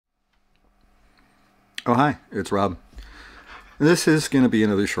Oh, hi, it's Rob. This is going to be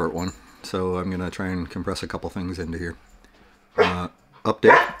another short one, so I'm going to try and compress a couple things into here.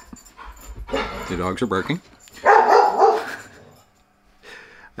 Update. The dogs are barking.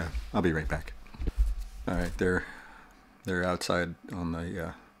 I'll be right back. All right, they're outside on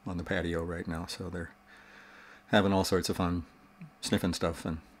the patio right now, so they're having all sorts of fun, sniffing stuff,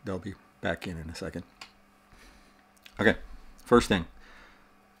 and they'll be back in a second. Okay, first thing.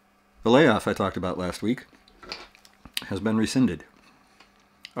 The layoff I talked about last week has been rescinded.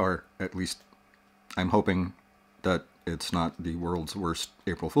 Or at least I'm hoping that it's not the world's worst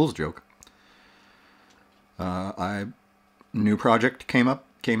April Fool's joke. New project came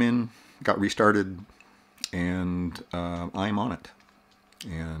in, got restarted, and I'm on it.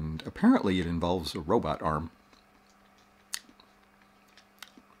 And apparently it involves a robot arm.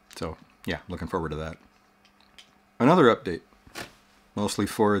 So yeah, looking forward to that. Another update, mostly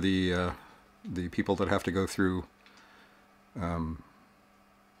for the people that have to go through the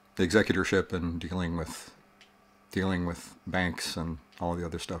executorship and dealing with banks and all the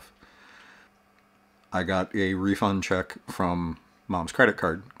other stuff. I got a refund check from Mom's credit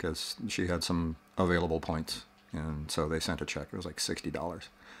card because she had some available points, and so they sent a check. It was like $60,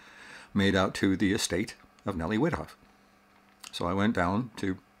 made out to the estate of Nellie Whithoff. So I went down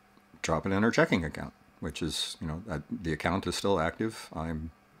to drop it in her checking account, which is, the account is still active.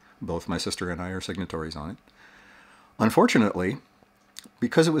 Both my sister and I are signatories on it. Unfortunately,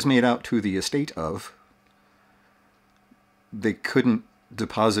 because it was made out to the estate of, they couldn't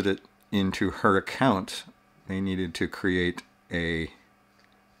deposit it into her account. They needed to create an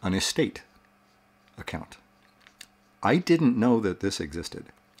estate account. I didn't know that this existed.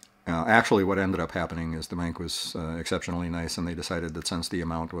 Actually, what ended up happening is the bank was exceptionally nice, and they decided that since the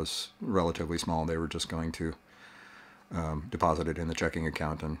amount was relatively small, they were just going to deposit it in the checking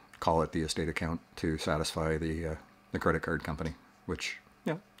account and call it the estate account to satisfy the credit card company, which,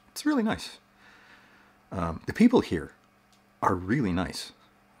 it's really nice. The people here are really nice.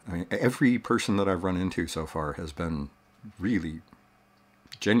 I mean, every person that I've run into so far has been really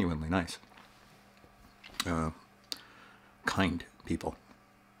genuinely nice. Kind people.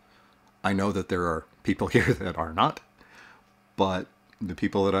 I know that there are people here that are not, but the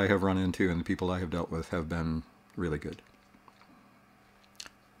people that I have run into and the people I have dealt with have been really good.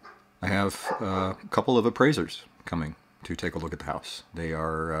 I have a couple of appraisers coming to take a look at the house. They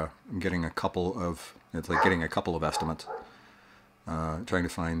are getting a couple of estimates, trying to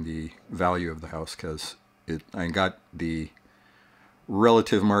find the value of the house, because I got the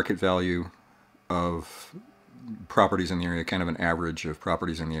relative market value of properties in the area, kind of an average of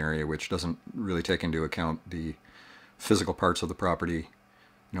properties in the area, which doesn't really take into account the physical parts of the property,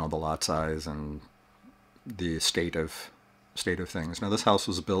 the lot size and the state of things. Now, this house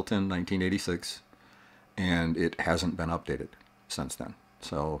was built in 1986, and it hasn't been updated since then,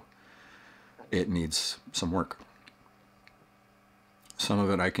 so it needs some work. Some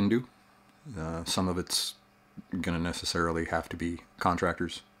of it I can do. Some of it's going to necessarily have to be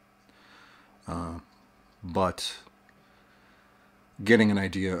contractors. But getting an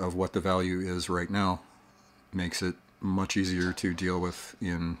idea of what the value is right now makes it much easier to deal with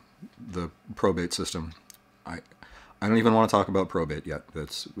in the probate system. I don't even want to talk about probate yet.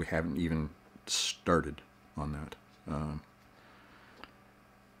 We haven't even started on that.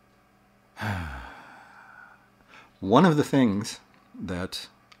 One of the things that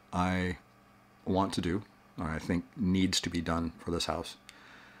I want to do, or I think needs to be done for this house,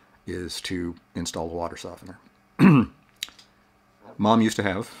 is to install a water softener. Mom used to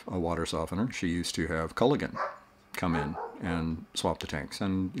have a water softener. She used to have Culligan come in and swap the tanks.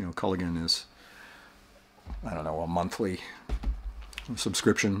 And, Culligan is, I don't know, a monthly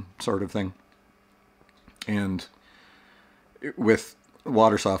subscription sort of thing. And with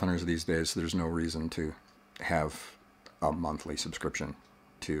water softeners these days, there's no reason to have a monthly subscription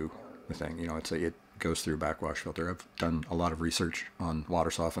to the thing. It goes through backwash filter. I've done a lot of research on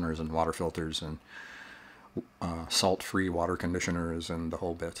water softeners and water filters and salt-free water conditioners and the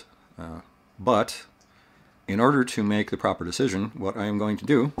whole bit. But in order to make the proper decision, what I am going to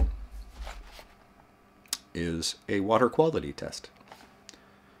do is a water quality test.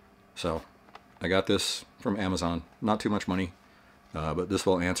 So I got this from Amazon. Not too much money, but this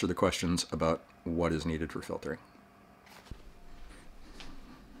will answer the questions about what is needed for filtering.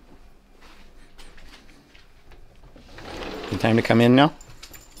 Time to come in now?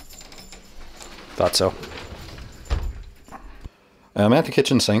 Thought so. I'm at the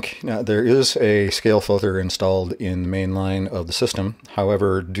kitchen sink. Now, there is a scale filter installed in the main line of the system.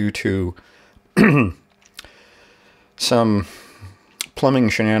 However, due to some plumbing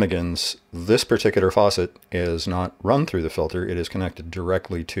shenanigans, this particular faucet is not run through the filter. It is connected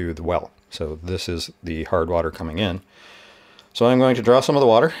directly to the well. So this is the hard water coming in. So I'm going to draw some of the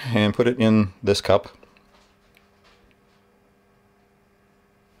water and put it in this cup.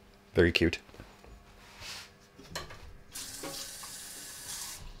 Very cute.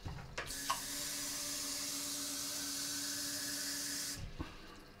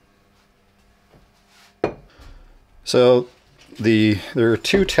 So there are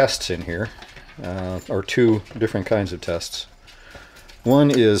two tests in here, or two different kinds of tests.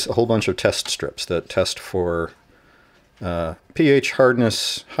 One is a whole bunch of test strips that test for pH,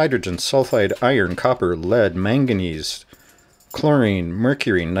 hardness, hydrogen, sulfide, iron, copper, lead, manganese, chlorine,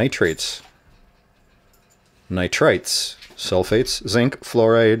 mercury, nitrates, nitrites, sulfates, zinc,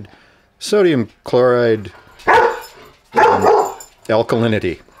 fluoride, sodium chloride, and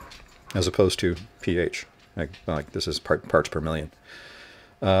alkalinity, as opposed to pH. Like this is parts per million.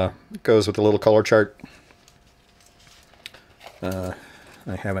 It goes with a little color chart. I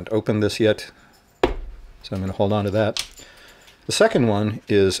haven't opened this yet, so I'm going to hold on to that. The second one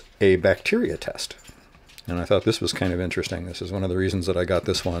is a bacteria test, and I thought this was kind of interesting. This is one of the reasons that I got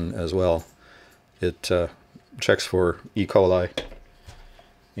this one as well. It checks for E. coli,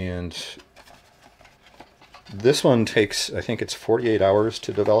 and this one takes, I think it's 48 hours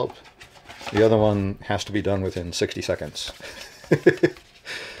to develop. The other one has to be done within 60 seconds.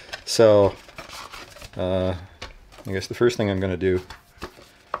 So, I guess the first thing I'm going to do,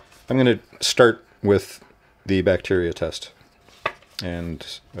 I'm going to start with the bacteria test,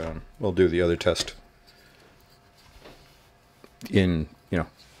 and we'll do the other test in,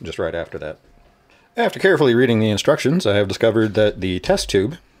 just right after that. After carefully reading the instructions, I have discovered that the test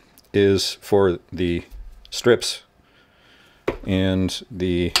tube is for the strips, and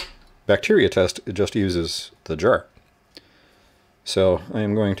the bacteria test, it just uses the jar. So I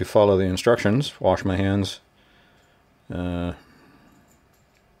am going to follow the instructions, wash my hands, and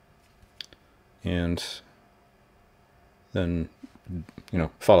then,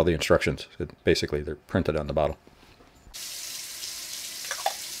 follow the instructions. Basically, they're printed on the bottle.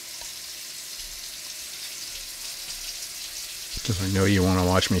 Because I know you want to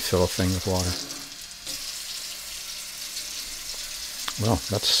watch me fill a thing with water. Well,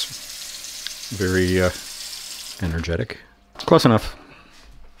 that's very energetic. Close enough.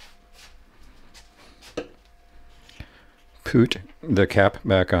 Put the cap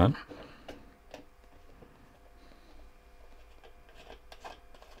back on.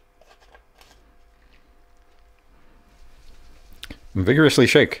 Vigorously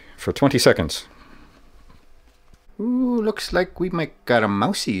shake for 20 seconds. Ooh, looks like we might got a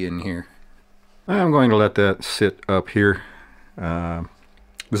mousey in here. I'm going to let that sit up here.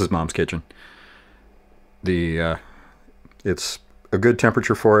 This is Mom's kitchen. It's a good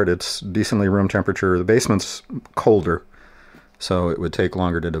temperature for it. It's decently room temperature. The basement's colder, so it would take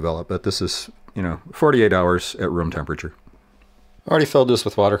longer to develop. But this is, 48 hours at room temperature. Already filled this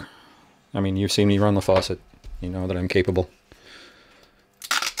with water. I mean, you've seen me run the faucet. You know that I'm capable.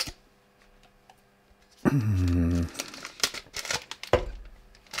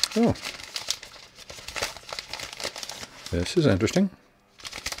 Oh. This is interesting.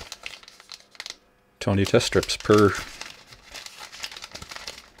 20 test strips per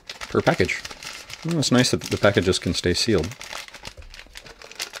package. Well, it's nice that the packages can stay sealed.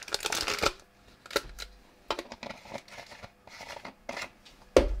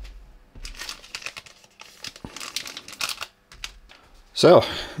 So,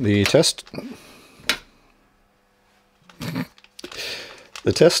 the test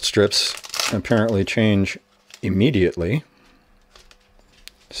strips apparently change immediately.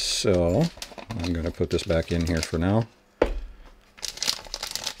 So, I'm going to put this back in here for now.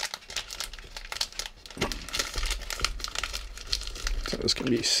 So this can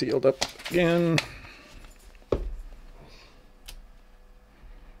be sealed up again.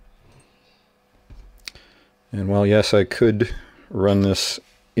 And while yes, I could run this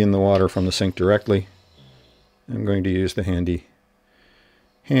in the water from the sink directly, I'm going to use the handy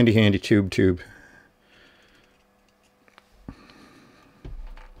tube.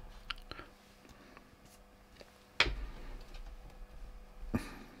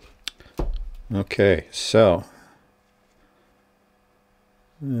 Okay, so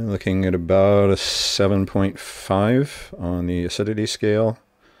looking at about a 7.5 on the acidity scale.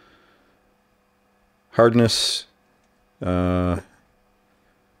 Hardness, yeah,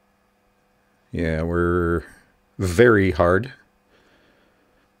 we're very hard.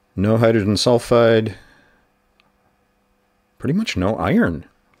 No hydrogen sulfide. Pretty much no iron.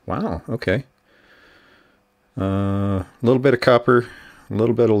 Wow, okay. A little bit of copper, a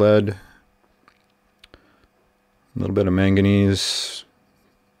little bit of lead, a little bit of manganese,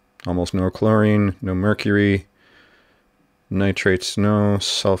 almost no chlorine, no mercury, nitrates no,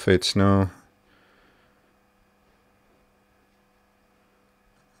 sulfates no.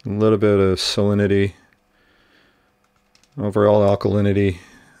 A little bit of salinity, overall alkalinity.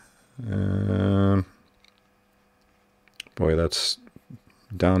 Boy, that's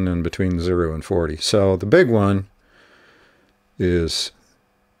down in between 0 and 40. So the big one is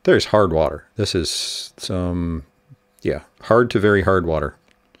there's hard water. This is some, yeah, hard to very hard water.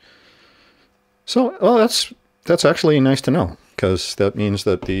 So, well, that's actually nice to know, because that means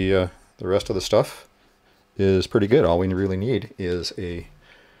that the rest of the stuff is pretty good. All we really need is a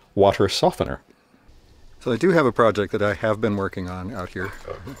water softener. So I do have a project that I have been working on out here.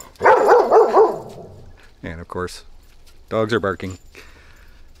 And of course, dogs are barking.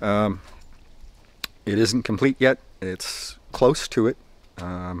 It isn't complete yet. It's close to it.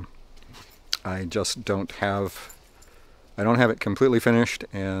 I just don't have it completely finished,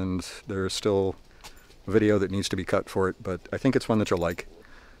 and there's still a video that needs to be cut for it, but I think it's one that you'll like.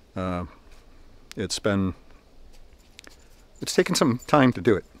 It's taken some time to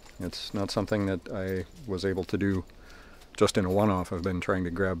do it. It's not something that I was able to do just in a one-off. I've been trying to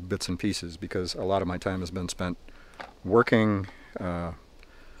grab bits and pieces because a lot of my time has been spent working,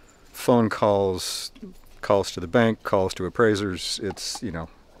 phone calls, calls to the bank, calls to appraisers. It's, you know,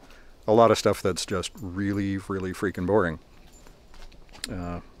 a lot of stuff that's just really, really freaking boring.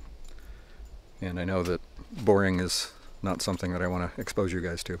 And I know that boring is not something that I want to expose you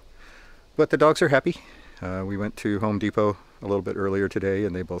guys to. But the dogs are happy. We went to Home Depot a little bit earlier today,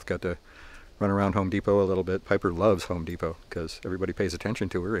 and they both got to run around Home Depot a little bit. Piper loves Home Depot because everybody pays attention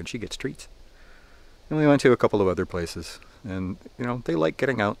to her and she gets treats. And we went to a couple of other places, and you know, they like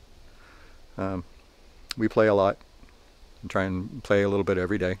getting out. We play a lot and try and play a little bit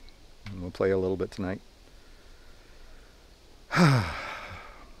every day, and we'll play a little bit tonight.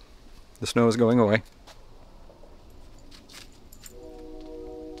 The snow is going away.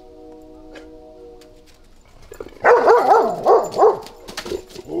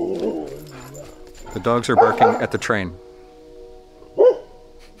 The dogs are barking at the train.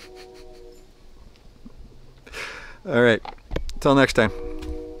 All right, till next time.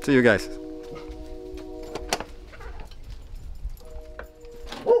 See you guys.